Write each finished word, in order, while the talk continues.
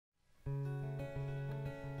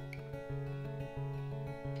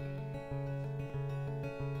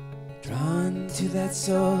Drawn to that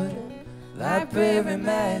sort of library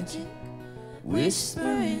magic,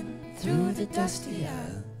 whispering through the dusty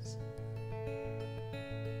aisles,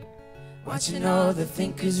 watching all the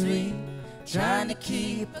thinkers read, trying to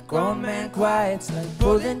keep a grown man quiet. It's like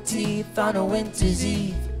pulling teeth on a winter's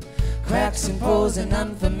eve, cracks and poles and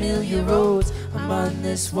unfamiliar roads. I'm on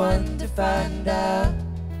this one to find out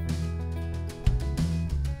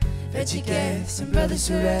that you get some brothers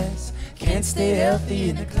who rest, can't stay healthy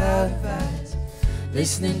in a cloud of eyes,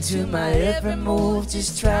 listening to my every move,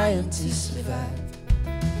 just trying to survive.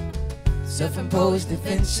 Self-imposed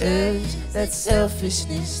adventures that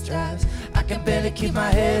selfishness drives. I can barely keep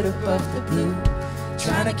my head above the blue,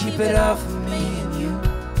 trying to keep it all for me and you.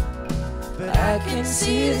 But I can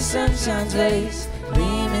see the sunshine's rays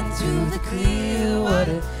gleaming through the clear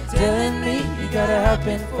water, telling me you gotta hop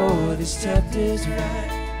in for this chapter's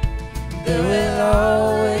right. There will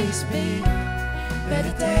always be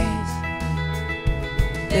better days.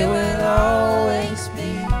 There will always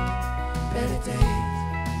be better days.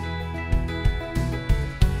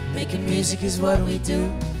 Making music is what we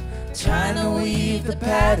do, trying to weave the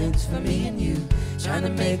patterns for me and you, trying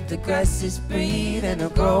to make the grasses breathe and a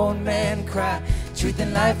grown man cry. Truth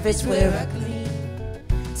in life is where I glean,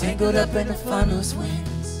 tangled up in the funnel's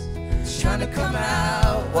winds, just trying to come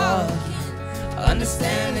out walking.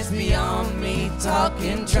 Understand it's beyond me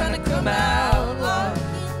talking, trying to come out walking.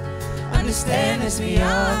 Understand it's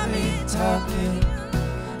beyond me talking,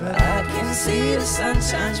 but I can see the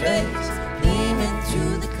sunshine's rays gleaming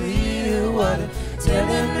through the clear water,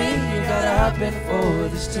 telling me you gotta hop in for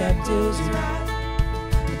this chapter's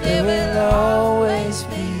right. There will always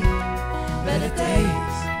be better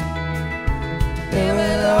days. There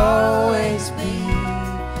will always be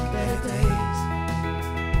better days.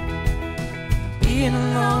 Being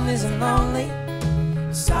alone isn't lonely,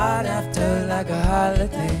 it's hard after like a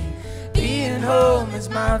holiday. Being home is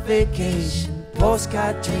my vacation,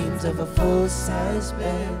 postcard dreams of a full-size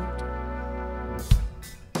bed.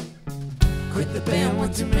 Quit the band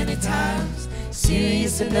one too many times,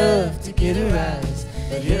 serious enough to get a rise.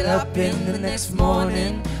 Get up in the next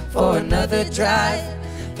morning for another drive.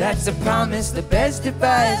 That's a promise, the best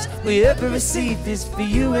advice we ever received is for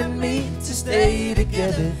you and me to stay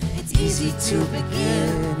together. It's easy to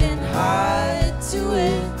begin and hard to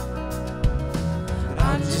end.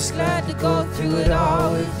 I'm just glad to go through it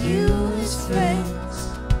all with you as friends.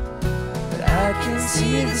 But I can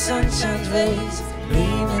see the sunshine's rays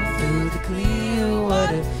gleaming through the clear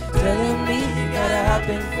water, telling me you gotta hop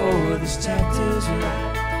in for this chapter's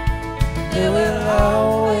right. There will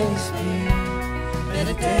always be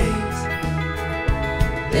better days.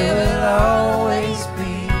 There will always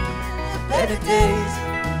be better days.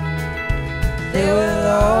 There will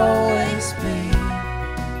always